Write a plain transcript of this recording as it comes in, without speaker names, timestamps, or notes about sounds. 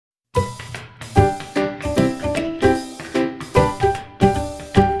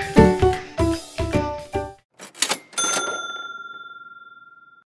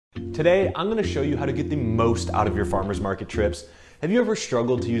Today, I'm gonna show you how to get the most out of your farmer's market trips. Have you ever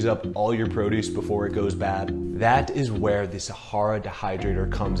struggled to use up all your produce before it goes bad? That is where the SAHARA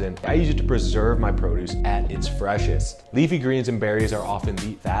Dehydrator comes in. I use it to preserve my produce at its freshest. Leafy greens and berries are often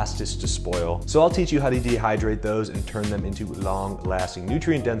the fastest to spoil, so I'll teach you how to dehydrate those and turn them into long-lasting,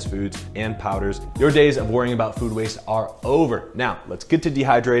 nutrient-dense foods and powders. Your days of worrying about food waste are over. Now, let's get to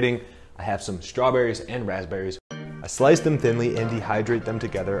dehydrating. I have some strawberries and raspberries. I slice them thinly and dehydrate them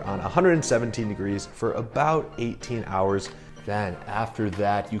together on 117 degrees for about 18 hours. Then after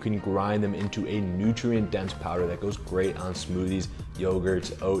that, you can grind them into a nutrient-dense powder that goes great on smoothies,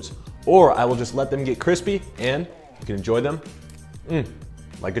 yogurts, oats, or I will just let them get crispy and you can enjoy them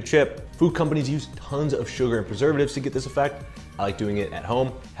like a chip. Food companies use tons of sugar and preservatives to get this effect. I like doing it at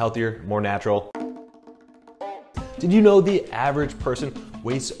home, healthier, more natural. Did you know the average person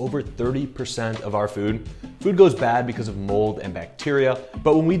wastes over 30% of our food? Food goes bad because of mold and bacteria,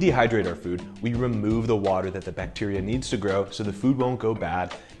 but when we dehydrate our food, we remove the water that the bacteria needs to grow so the food won't go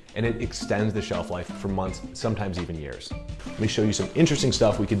bad, and it extends the shelf life for months, sometimes even years. Let me show you some interesting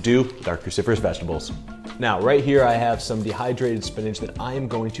stuff we could do with our cruciferous vegetables. Now, right here I have some dehydrated spinach that I am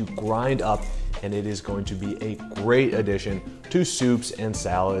going to grind up, and it is going to be a great addition to soups and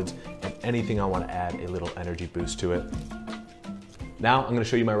salads and anything I want to add a little energy boost to it. Now I'm going to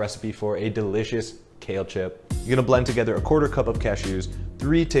show you my recipe for a delicious kale chip. You're gonna blend together a 1/4 cup of cashews,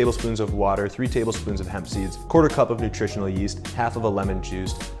 3 tablespoons of water, 3 tablespoons of hemp seeds, 1/4 cup of nutritional yeast, half of a lemon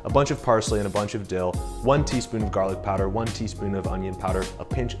juiced, a bunch of parsley and a bunch of dill, 1 teaspoon of garlic powder, 1 teaspoon of onion powder, a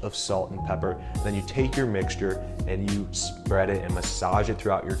pinch of salt and pepper. And then you take your mixture and you spread it and massage it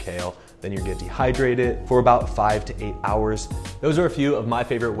throughout your kale. Then you're gonna dehydrate it for about 5 to 8 hours. Those are a few of my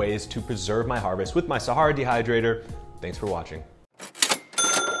favorite ways to preserve my harvest with my SAHARA Dehydrator. Thanks for watching.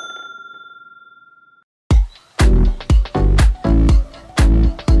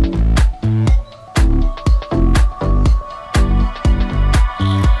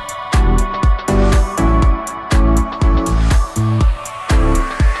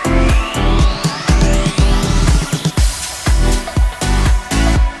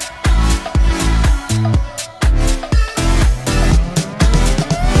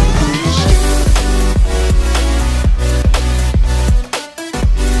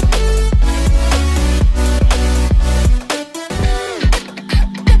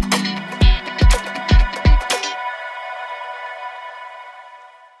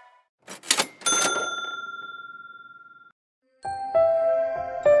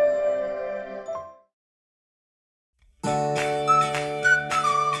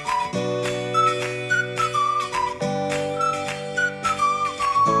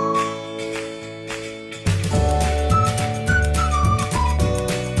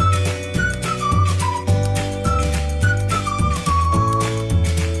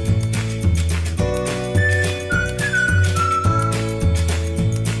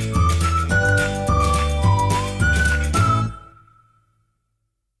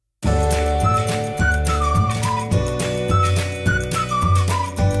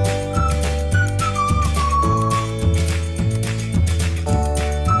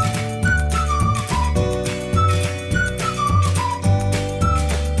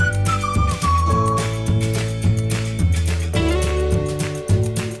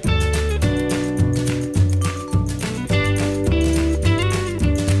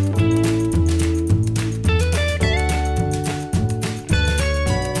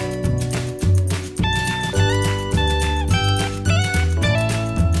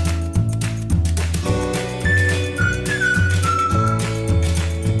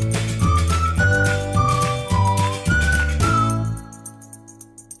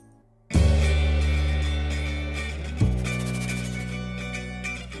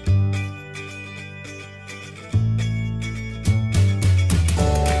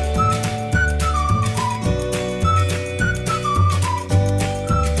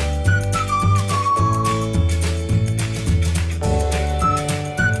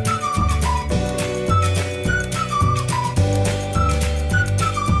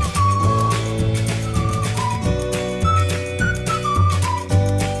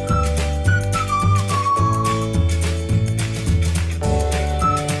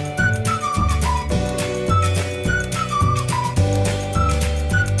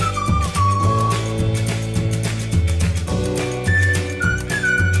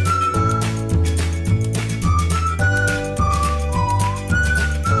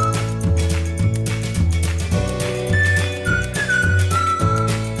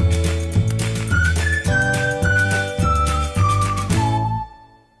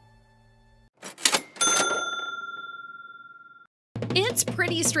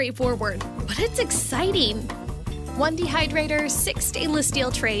 pretty straightforward, but it's exciting. 1 dehydrator, 6 stainless steel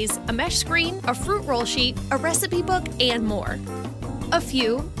trays, a mesh screen, a fruit roll sheet, a recipe book, and more. A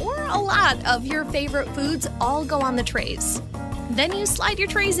few, or a lot, of your favorite foods all go on the trays. Then you slide your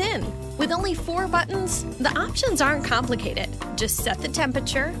trays in. With only 4 buttons, the options aren't complicated. Just set the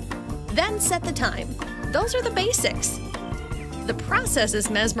temperature, then set the time. Those are the basics. The process is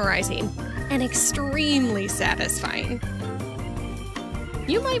mesmerizing and extremely satisfying.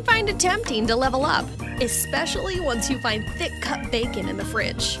 You might find it tempting to level up, especially once you find thick-cut bacon in the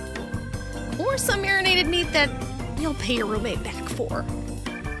fridge. Or some marinated meat that you'll pay your roommate back for.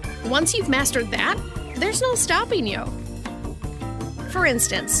 Once you've mastered that, there's no stopping you. For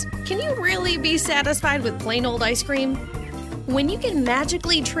instance, can you really be satisfied with plain old ice cream? When you can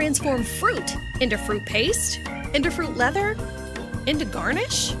magically transform fruit into fruit paste, into fruit leather, into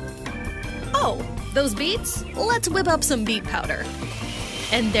garnish? Oh, those beets? Let's whip up some beet powder.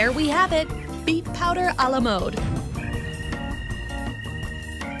 And there we have it, beet powder a la mode.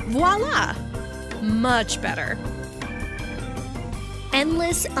 Voila! Much better.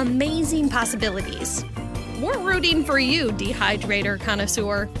 Endless, amazing possibilities. We're rooting for you, dehydrator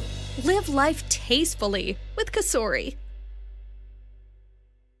connoisseur. Live life tastefully with COSORI.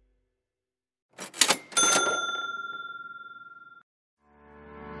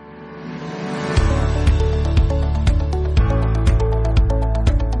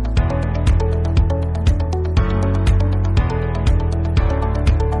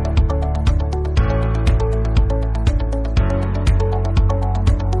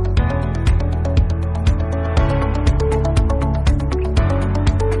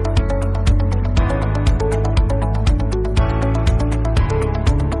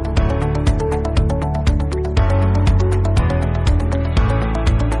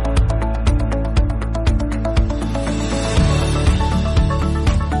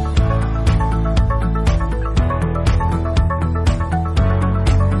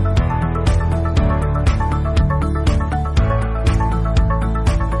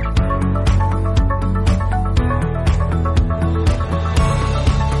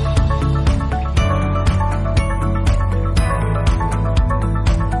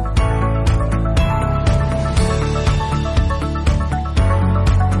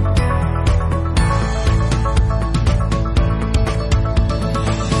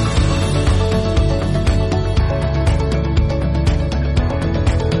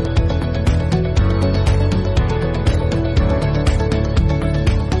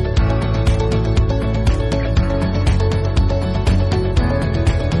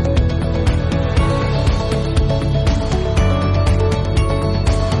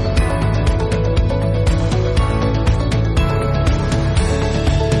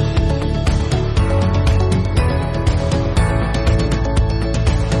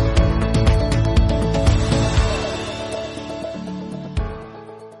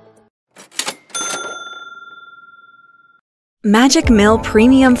 Magic Mill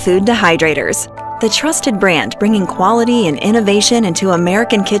Premium Food Dehydrators, the trusted brand bringing quality and innovation into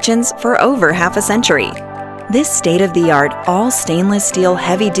American kitchens for over half a century. This state-of-the-art, all-stainless steel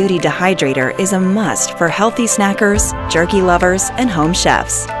heavy-duty dehydrator is a must for healthy snackers, jerky lovers, and home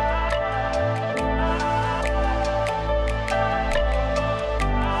chefs.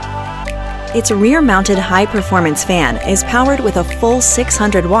 Its rear-mounted high-performance fan is powered with a full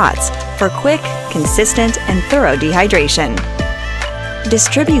 600 watts for quick, consistent, and thorough dehydration.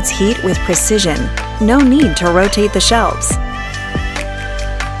 Distributes heat with precision, no need to rotate the shelves.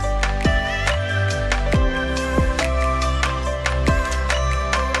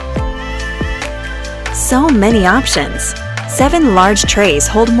 So many options. 7 large trays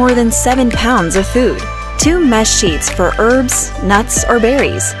hold more than 7 pounds of food. 2 mesh sheets for herbs, nuts, or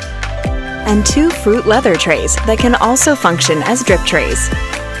berries. And 2 fruit leather trays that can also function as drip trays.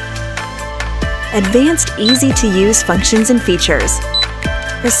 Advanced, easy-to-use functions and features.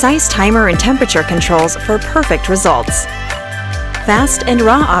 Precise timer and temperature controls for perfect results. Fast and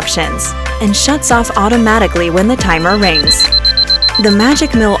raw options, and shuts off automatically when the timer rings. The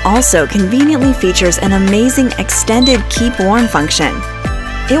Magic Mill also conveniently features an amazing extended keep warm function.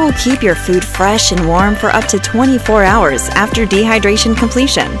 It will keep your food fresh and warm for up to 24 hours after dehydration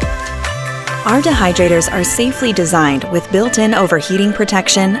completion. Our dehydrators are safely designed with built-in overheating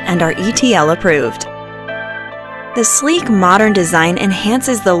protection and are ETL approved. The sleek, modern design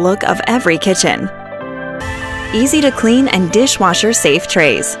enhances the look of every kitchen. Easy to clean and dishwasher-safe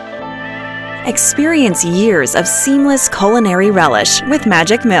trays. Experience years of seamless culinary relish with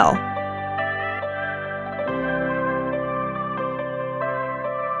Magic Mill.